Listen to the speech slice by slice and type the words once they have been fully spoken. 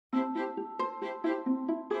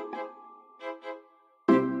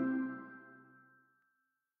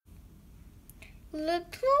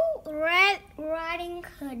Little Red Riding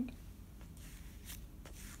Hood.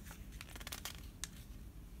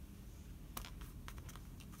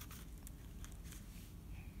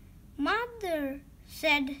 Mother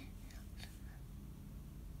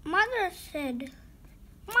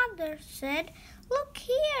said, look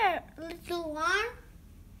here, little one.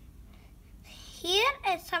 Here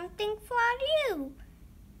is something for you.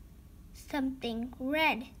 Something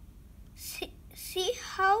red. See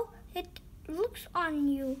how it looks on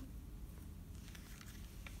you.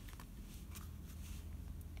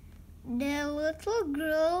 The little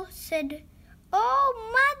girl said, oh,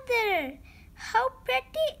 Mother, how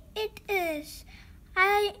pretty it is.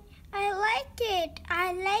 I like it.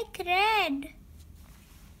 I like red.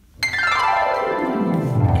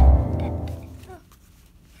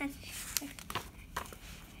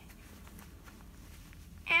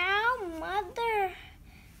 Oh, Mother.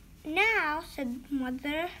 Now, said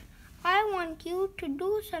Mother, I want you to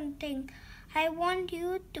do something. I want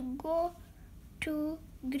you to go to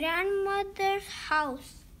grandmother's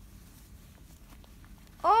house.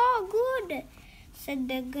 Oh, good, said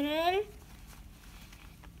the girl.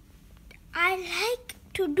 I like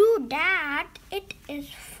to do that. It is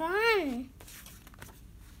fun.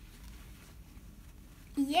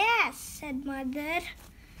 Yes, said Mother.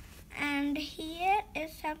 And here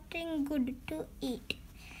is something good to eat.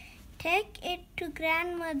 Take it to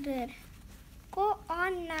grandmother. Go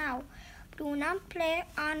on now. Do not play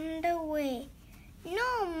on the way.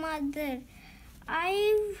 No, Mother.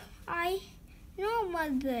 No,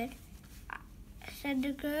 Mother, said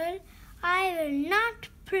the girl. I will not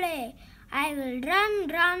play. I will run.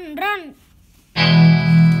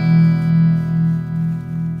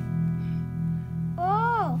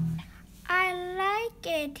 Oh, I like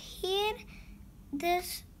it here.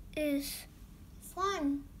 This is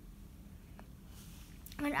fun.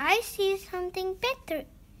 And I see something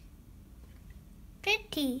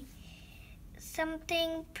pretty.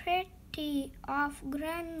 Something pretty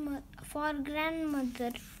for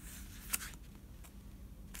grandmother.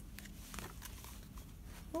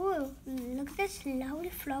 Oh, look at this lovely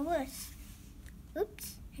flowers.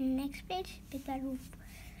 Oops, next page, bigger roof.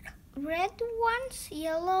 Red ones,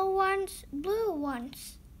 yellow ones, blue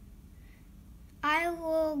ones. I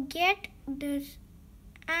will get this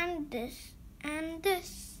and this and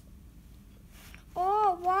this.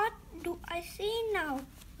 Oh, what do I see now?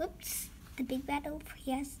 Oops, the big bad wolf,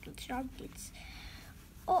 he has sharp teeth.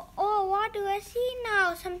 Oh, what do I see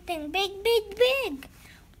now? Something big.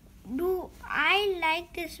 Do I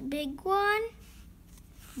like this big one?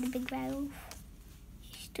 The big bad wolf,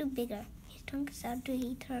 he's too bigger. His tongue is out to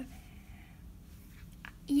eat her.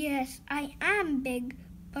 Yes, I am big,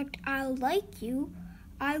 but I like you.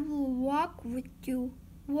 I will walk with you.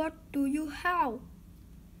 What do you have?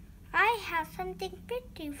 I have something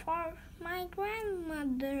pretty for my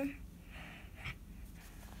grandmother.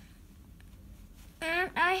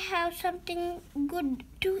 And I have something good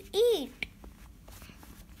to eat.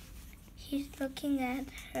 He's looking at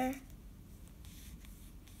her.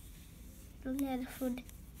 Looking at the food.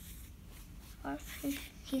 Or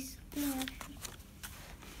he's looking at her.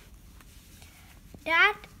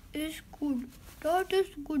 That is good.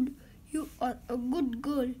 You are a good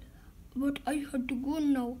girl. But I have to go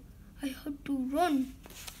now. I have to run.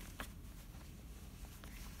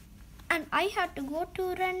 And I have to go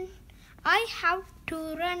to run. I have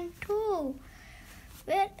to run too.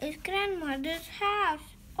 Where is grandmother's house?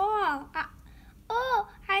 Oh,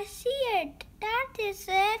 I see it. That is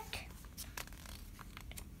it.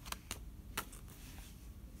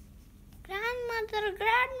 Grandmother,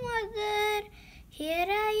 here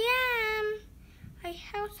I am. I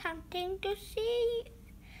have something to see.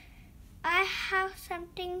 I have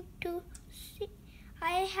something to see.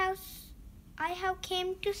 I have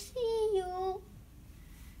came to see you.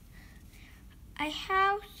 I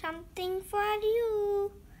have something for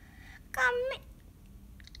you. Come in.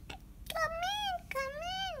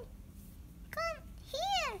 Come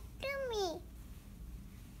here to me.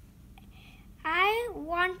 I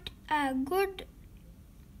want a good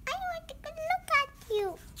look at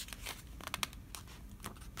you.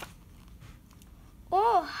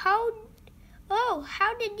 Oh,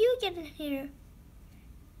 how did you get in here?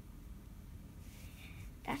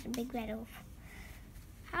 That's a big red wolf.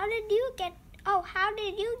 How did you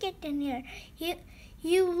get in here?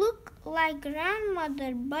 You look like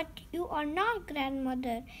grandmother, but you are not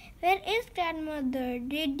grandmother. Where is grandmother?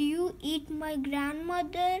 Did you eat my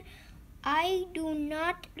grandmother? I do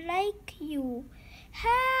not like you.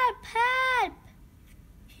 Help!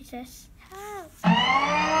 She says, help.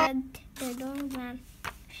 And the doorman.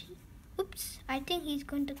 Oops, I think he's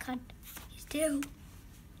going to cut. He's still.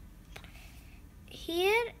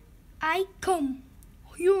 Here I come,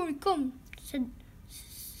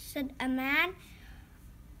 said a man.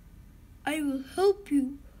 I will help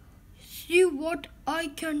you. See what I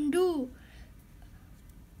can do.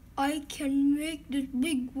 I can make this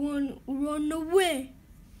big one run away.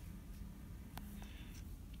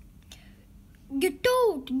 Get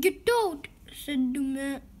out, said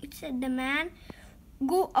the man.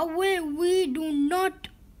 Go away, we do not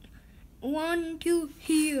want you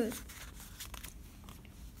here.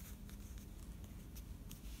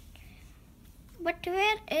 But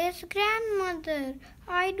where is grandmother?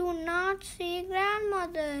 I do not see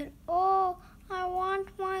grandmother. Oh, I want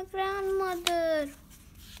my grandmother.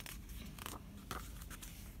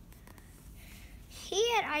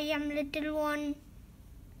 Here I am, little one,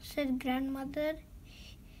 said grandmother.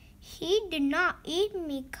 He did not eat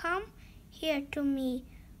me. Come here to me.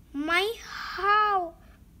 My, how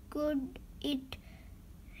good it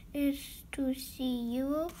is to see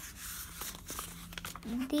you.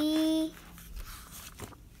 The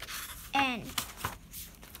end.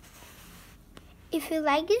 If you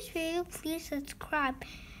like this video, please subscribe.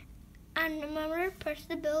 And remember to press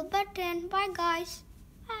the bell button. Bye guys.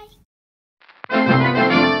 Bye.